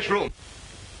here in this room.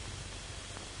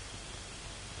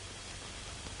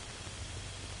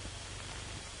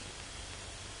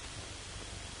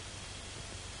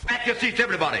 Back your seats,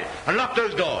 everybody, and lock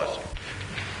those doors.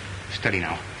 Steady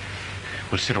now.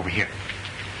 We'll sit over here.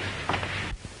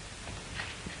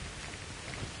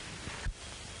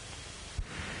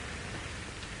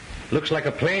 Looks like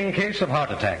a plain case of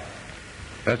heart attack.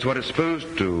 That's what it's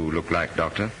supposed to look like,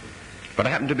 Doctor. But I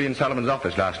happened to be in Sullivan's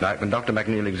office last night when Dr.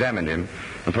 McNeil examined him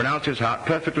and pronounced his heart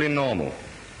perfectly normal.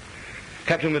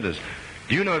 Captain Withers,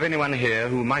 do you know of anyone here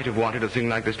who might have wanted a thing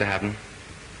like this to happen?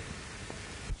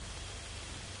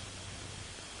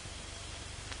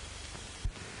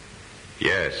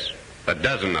 Yes, a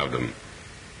dozen of them.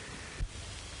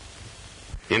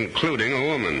 Including a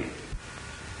woman.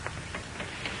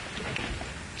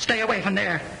 Stay away from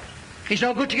there. He's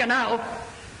no good to you now.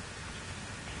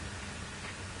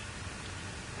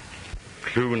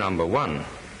 Clue number one.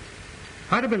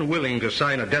 I'd have been willing to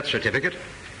sign a death certificate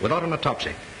without an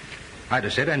autopsy. I'd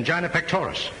have said angina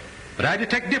pectoris. But I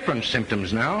detect different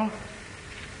symptoms now.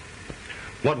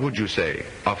 What would you say,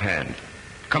 offhand?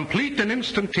 Complete and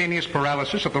instantaneous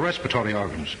paralysis of the respiratory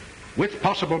organs, with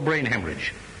possible brain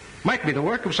hemorrhage. Might be the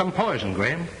work of some poison,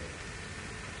 Graham.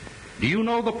 Do you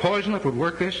know the poison that would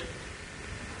work this?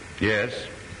 Yes,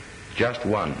 just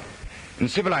one. In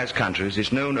civilized countries,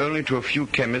 it's known only to a few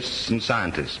chemists and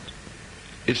scientists.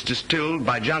 It's distilled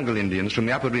by jungle Indians from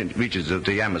the upper reaches of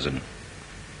the Amazon.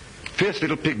 Fierce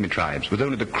little pygmy tribes with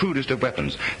only the crudest of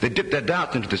weapons. They dip their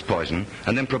darts into this poison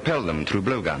and then propel them through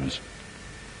blowguns.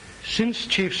 Since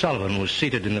Chief Sullivan was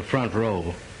seated in the front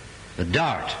row, the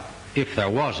dart, if there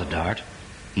was a dart,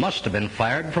 must have been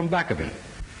fired from back of him.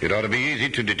 It ought to be easy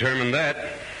to determine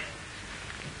that.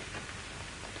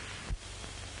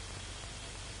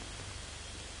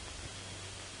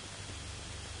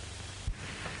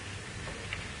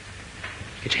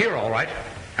 It's here, all right.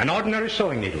 An ordinary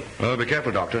sewing needle. Oh, be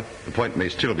careful, Doctor. The point may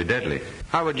still be deadly.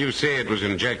 How would you say it was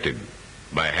injected?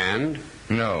 By hand?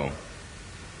 No.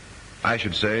 I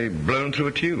should say blown through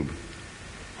a tube.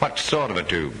 What sort of a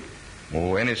tube?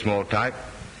 Oh, any small type.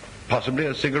 Possibly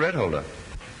a cigarette holder.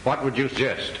 What would you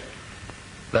suggest?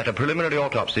 That a preliminary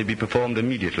autopsy be performed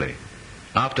immediately.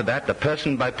 After that, a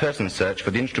person-by-person search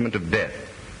for the instrument of death.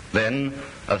 Then,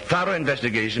 a thorough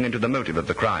investigation into the motive of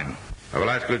the crime. I will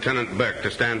ask Lieutenant Burke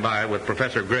to stand by with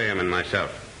Professor Graham and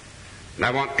myself. And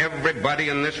I want everybody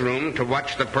in this room to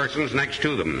watch the persons next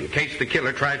to them in case the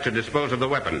killer tries to dispose of the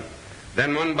weapon.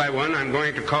 Then one by one, I'm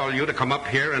going to call you to come up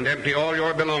here and empty all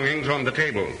your belongings on the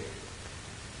table.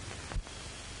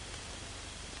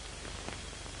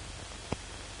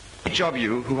 Each of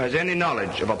you who has any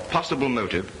knowledge of a possible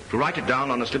motive to write it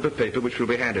down on a slip of paper which will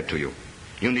be handed to you.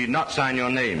 You need not sign your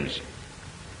names.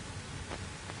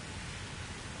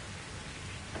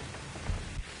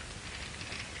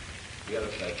 The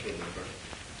other side table number.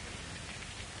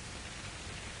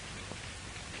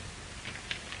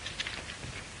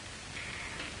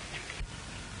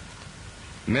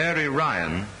 Mary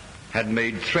Ryan had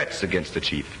made threats against the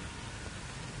chief.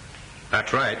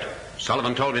 That's right.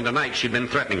 Sullivan told me tonight she'd been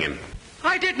threatening him.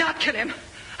 I did not kill him.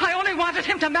 I only wanted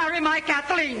him to marry my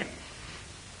Kathleen.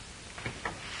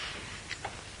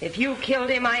 If you killed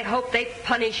him, I hope they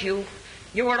punish you.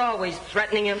 You were always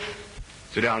threatening him.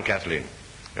 Sit down, Kathleen.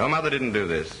 Your mother didn't do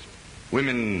this.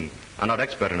 Women are not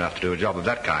expert enough to do a job of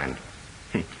that kind.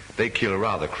 They kill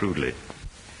rather crudely.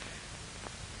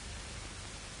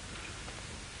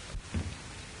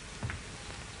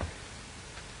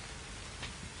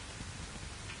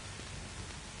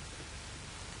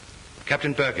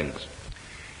 Captain Perkins,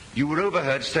 you were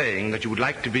overheard saying that you would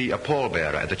like to be a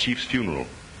pallbearer at the chief's funeral.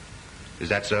 Is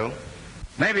that so?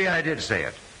 Maybe I did say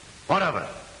it. What of it?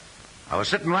 I was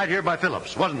sitting right here by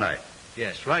Phillips, wasn't I?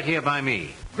 Yes, right here by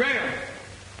me.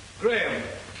 Graham,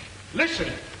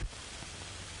 listen.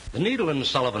 The needle in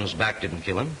Sullivan's back didn't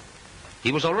kill him.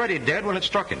 He was already dead when it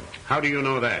struck him. How do you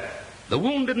know that? The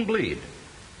wound didn't bleed.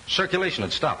 Circulation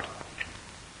had stopped.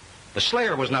 The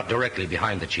slayer was not directly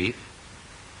behind the chief.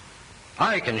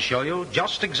 I can show you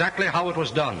just exactly how it was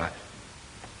done.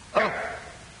 Get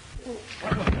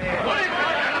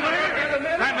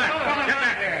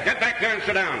back there and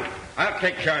sit down. I'll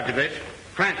take charge of this.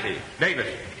 Clancy, Davis,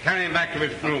 carry him back to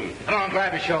his room. Come on,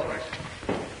 grab his shoulders.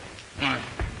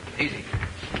 Easy.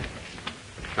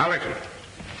 Now listen.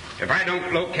 If I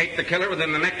don't locate the killer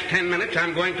within the next 10 minutes,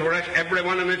 I'm going to arrest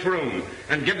everyone in this room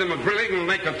and give them a grilling and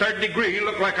make the third degree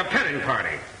look like a petting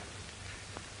party.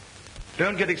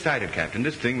 Don't get excited, Captain.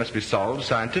 This thing must be solved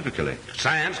scientifically.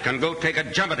 Science can go take a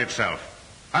jump at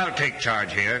itself. I'll take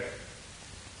charge here.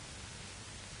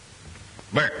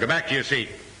 Burke, go back to your seat.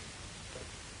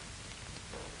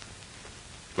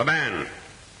 LeBan,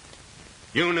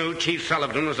 you knew Chief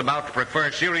Sullivan was about to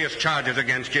prefer serious charges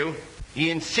against you.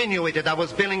 He insinuated I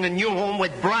was building a new home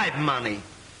with bribe money.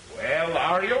 Well,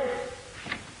 are you?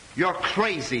 You're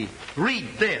crazy. Read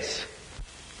this.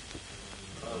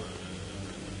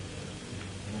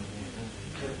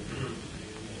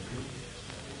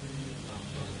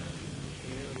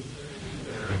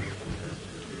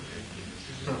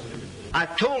 I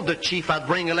told the chief I'd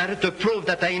bring a letter to prove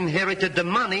that I inherited the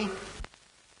money.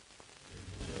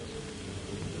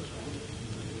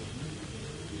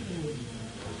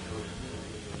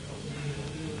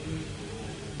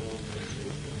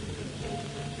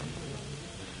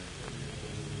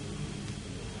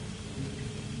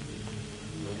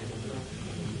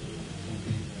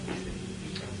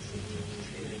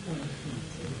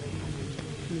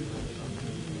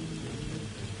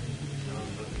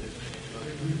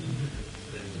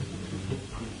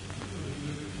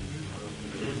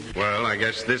 Well, I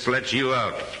guess this lets you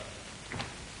out.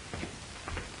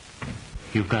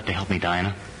 You've got to help me,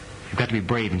 Diana. You've got to be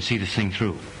brave and see this thing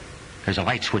through. There's a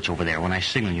light switch over there. When I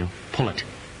signal you, pull it.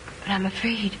 But I'm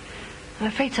afraid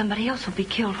somebody else will be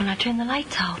killed when I turn the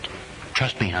lights out.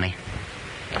 Trust me, honey.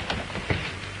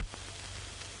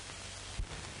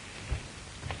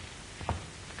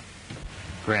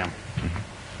 Graham.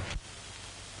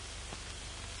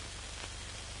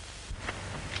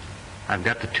 I've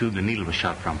got the tube the needle was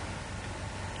shot from.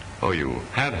 Oh, you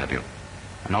have you?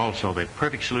 And also the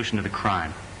perfect solution to the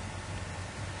crime.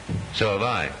 So have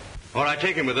I. All right,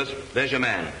 take him with us. There's your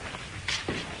man.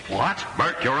 What?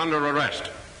 Burke, you're under arrest.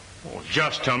 Oh,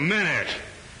 just a minute.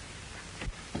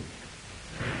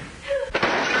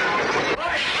 Turn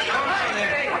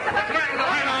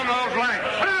on those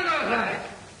lights.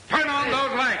 Turn on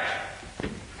those lights.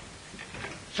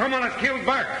 Someone has killed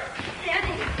Burke.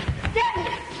 Daddy!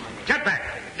 Get back.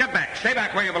 Get back. Stay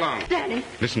back where you belong. Daddy!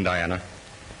 Listen, Diana.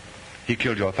 He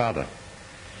killed your father.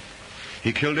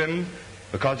 He killed him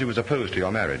because he was opposed to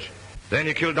your marriage. Then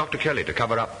he killed Dr. Kelly to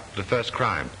cover up the first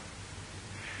crime.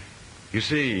 You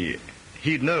see,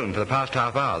 he'd known for the past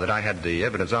half hour that I had the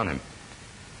evidence on him.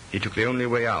 He took the only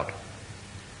way out.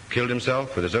 Killed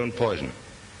himself with his own poison.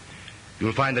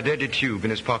 You'll find the deadly tube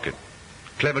in his pocket,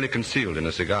 cleverly concealed in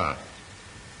a cigar.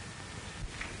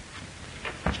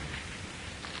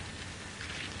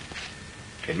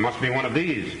 It must be one of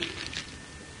these.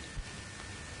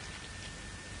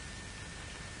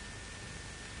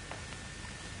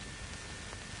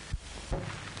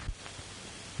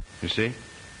 You see?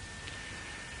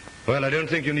 Well, I don't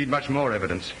think you need much more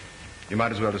evidence. You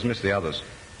might as well dismiss the others.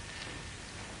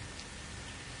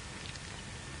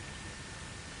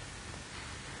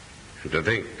 To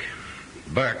think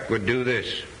Burke would do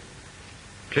this.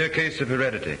 Clear case of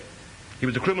heredity. He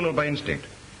was a criminal by instinct,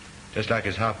 just like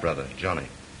his half-brother, Johnny.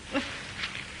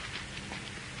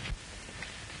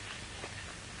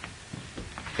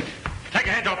 Take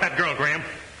your hands off that girl, Graham.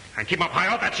 And keep 'em up high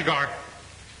off that cigar.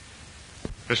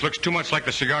 This looks too much like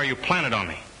the cigar you planted on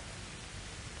me.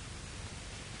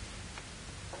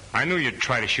 I knew you'd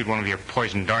try to shoot one of your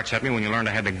poison darts at me when you learned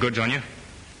I had the goods on you.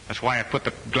 That's why I put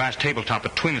the glass tabletop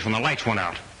between us when the lights went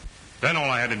out. Then all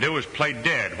I had to do was play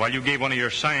dead while you gave one of your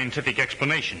scientific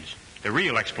explanations. The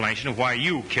real explanation of why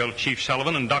you killed Chief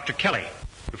Sullivan and Dr. Kelly.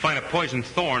 We find a poisoned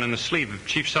thorn in the sleeve of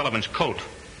Chief Sullivan's coat.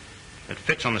 It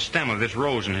fits on the stem of this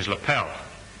rose in his lapel.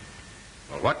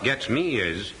 Well, what gets me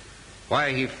is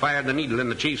why he fired the needle in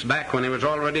the chief's back when he was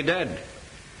already dead.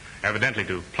 Evidently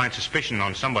to plant suspicion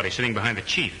on somebody sitting behind the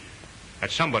chief.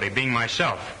 That somebody being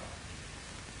myself.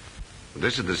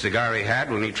 This is the cigar he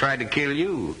had when he tried to kill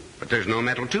you, but there's no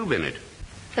metal tube in it.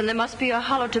 Then there must be a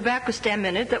hollow tobacco stem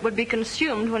in it that would be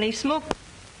consumed when he smoked.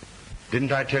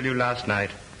 Didn't I tell you last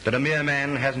night that a mere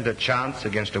man hasn't a chance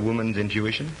against a woman's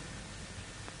intuition?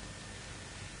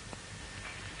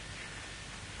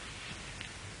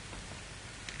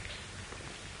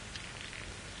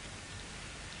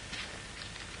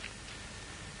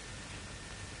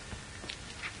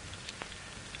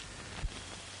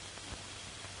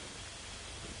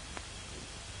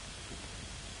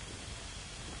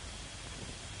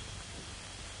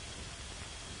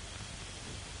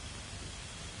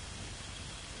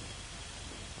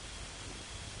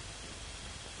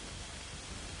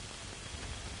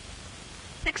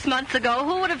 Six months ago,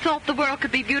 who would have thought the world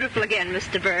could be beautiful again,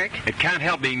 Mr. Burke? It can't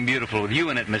help being beautiful with you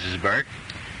in it, Mrs. Burke.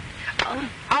 Oh.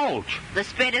 Ouch! The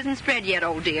spread isn't spread yet,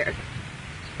 old dear.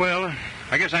 Well,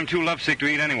 I guess I'm too lovesick to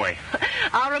eat anyway.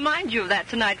 I'll remind you of that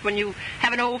tonight when you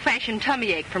have an old-fashioned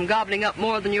tummy ache from gobbling up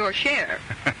more than your share.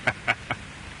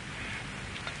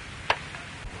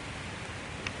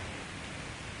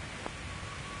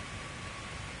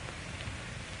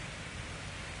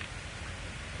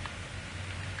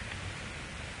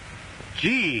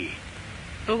 Gee.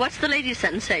 Well, what's the latest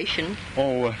sensation?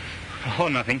 Oh,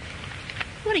 nothing.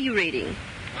 What are you reading?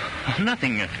 Oh,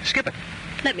 nothing. Skip it.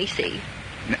 Let me see.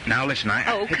 Now, listen,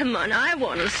 Oh, come on. I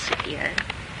want to see it.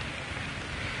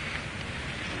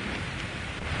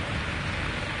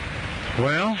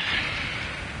 Well,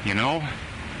 you know,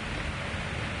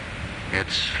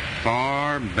 it's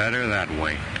far better that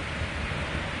way.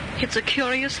 It's a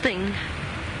curious thing.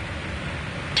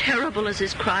 Terrible as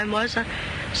his crime was,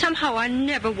 somehow I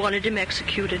never wanted him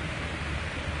executed.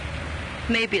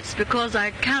 Maybe it's because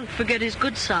I can't forget his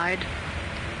good side.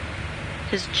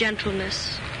 His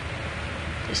gentleness.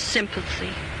 His sympathy.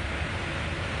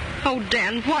 Oh,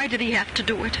 Dan, why did he have to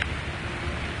do it?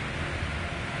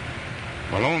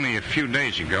 Well, only a few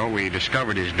days ago we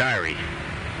discovered his diary,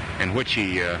 in which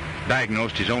he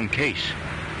diagnosed his own case.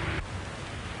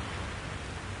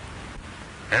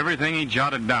 Everything he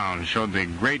jotted down showed the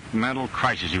great mental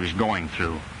crisis he was going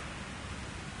through.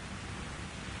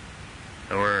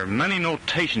 There were many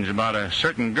notations about a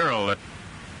certain girl that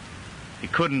he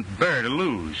couldn't bear to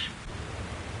lose.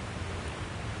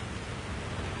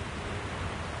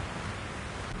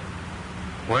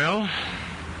 Well,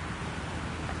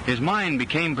 his mind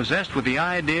became possessed with the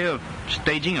idea of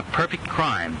staging a perfect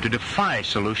crime to defy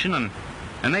solution and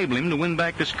enable him to win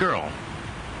back this girl.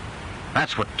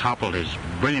 That's what toppled his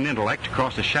brilliant intellect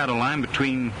across the shadow line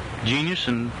between genius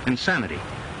and insanity.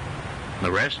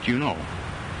 The rest you know.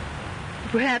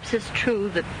 Perhaps it's true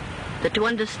that to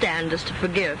understand is to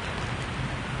forgive.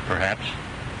 Perhaps.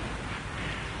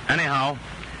 Anyhow,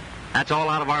 that's all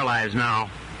out of our lives now.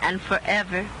 And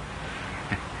forever.